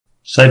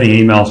Saving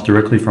emails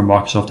directly from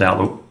Microsoft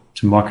Outlook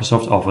to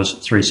Microsoft Office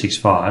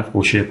 365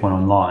 or SharePoint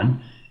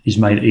Online is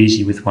made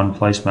easy with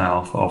One-Place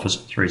Mail for Office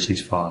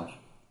 365.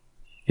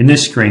 In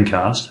this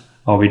screencast,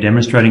 I'll be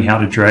demonstrating how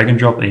to drag and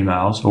drop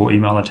emails or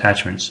email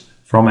attachments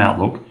from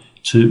Outlook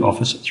to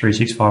Office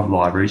 365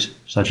 libraries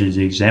such as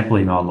the example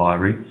email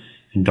library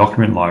and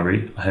document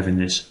library I have in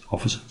this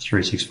Office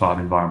 365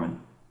 environment.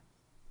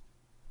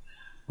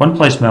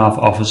 One-Place Mail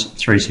for Office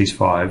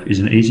 365 is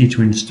an easy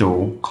to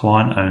install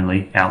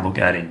client-only Outlook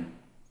add-in.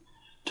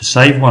 To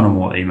save one or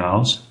more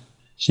emails,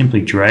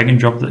 simply drag and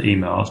drop the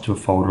emails to a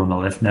folder on the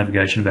left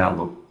navigation of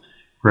Outlook,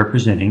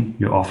 representing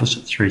your Office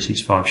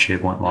 365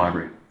 SharePoint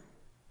library.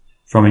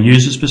 From a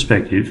user's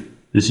perspective,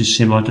 this is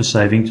similar to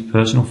saving to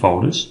personal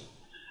folders,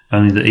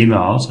 only the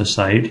emails are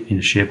saved in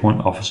the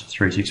SharePoint Office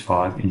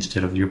 365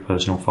 instead of your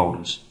personal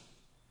folders.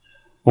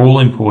 All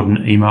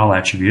important email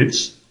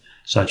attributes,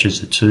 such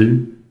as the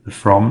to, the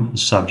from, the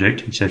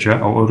subject, etc.,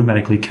 are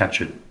automatically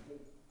captured.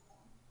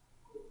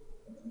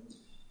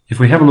 If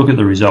we have a look at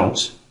the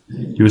results,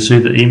 you will see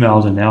that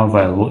emails are now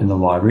available in the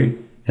library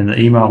and the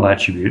email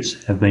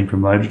attributes have been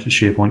promoted to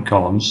SharePoint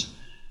columns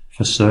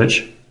for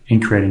search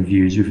and creating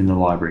views within the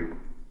library.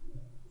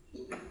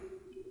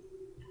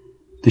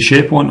 The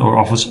SharePoint or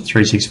Office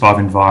 365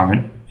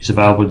 environment is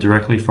available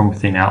directly from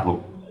within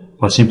Outlook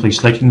by simply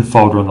selecting the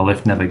folder on the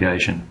left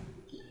navigation.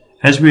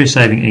 As we are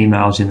saving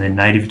emails in their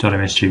native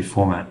 .msg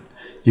format,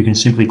 you can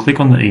simply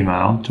click on the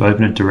email to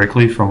open it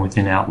directly from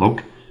within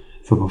Outlook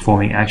for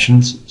performing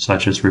actions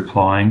such as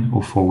replying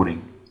or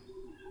forwarding.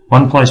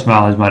 One-Place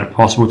Mail has made it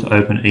possible to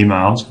open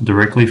emails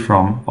directly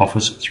from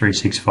Office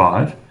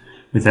 365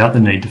 without the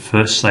need to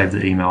first save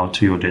the email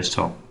to your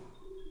desktop.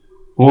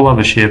 All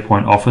other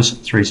SharePoint Office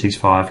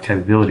 365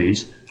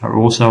 capabilities are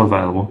also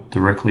available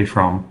directly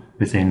from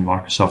within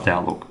Microsoft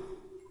Outlook.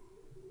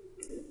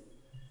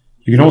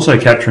 You can also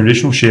capture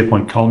additional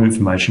SharePoint column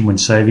information when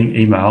saving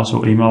emails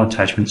or email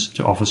attachments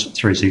to Office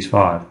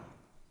 365.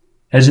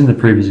 As in the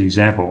previous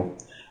example,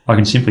 I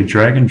can simply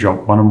drag and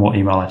drop one or more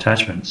email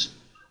attachments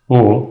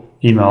or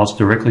emails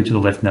directly to the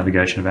left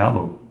navigation of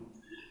Outlook.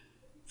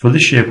 For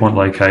this SharePoint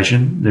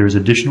location, there is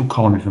additional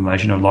column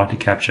information I'd like to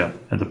capture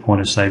at the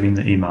point of saving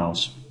the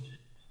emails.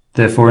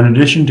 Therefore, in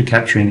addition to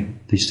capturing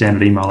the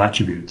standard email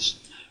attributes,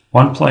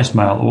 One-Place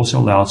Mail also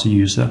allows the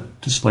user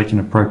to select an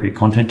appropriate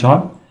content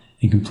type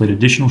and complete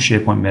additional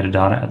SharePoint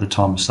metadata at the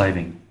time of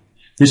saving.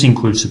 This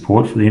includes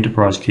support for the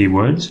enterprise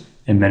keywords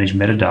and manage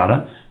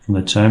metadata from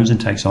the terms and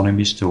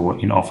taxonomy store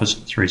in Office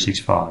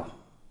 365.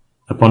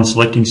 Upon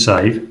selecting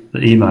Save, the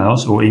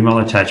emails or email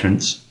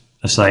attachments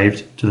are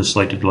saved to the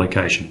selected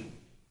location.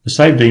 The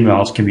saved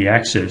emails can be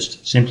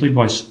accessed simply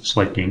by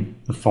selecting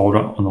the folder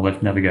on the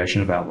left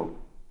navigation of Outlook.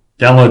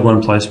 Download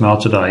One-Place Mail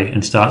today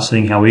and start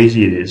seeing how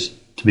easy it is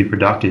to be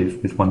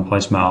productive with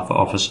One-Place Mail for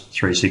Office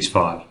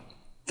 365.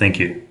 Thank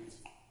you.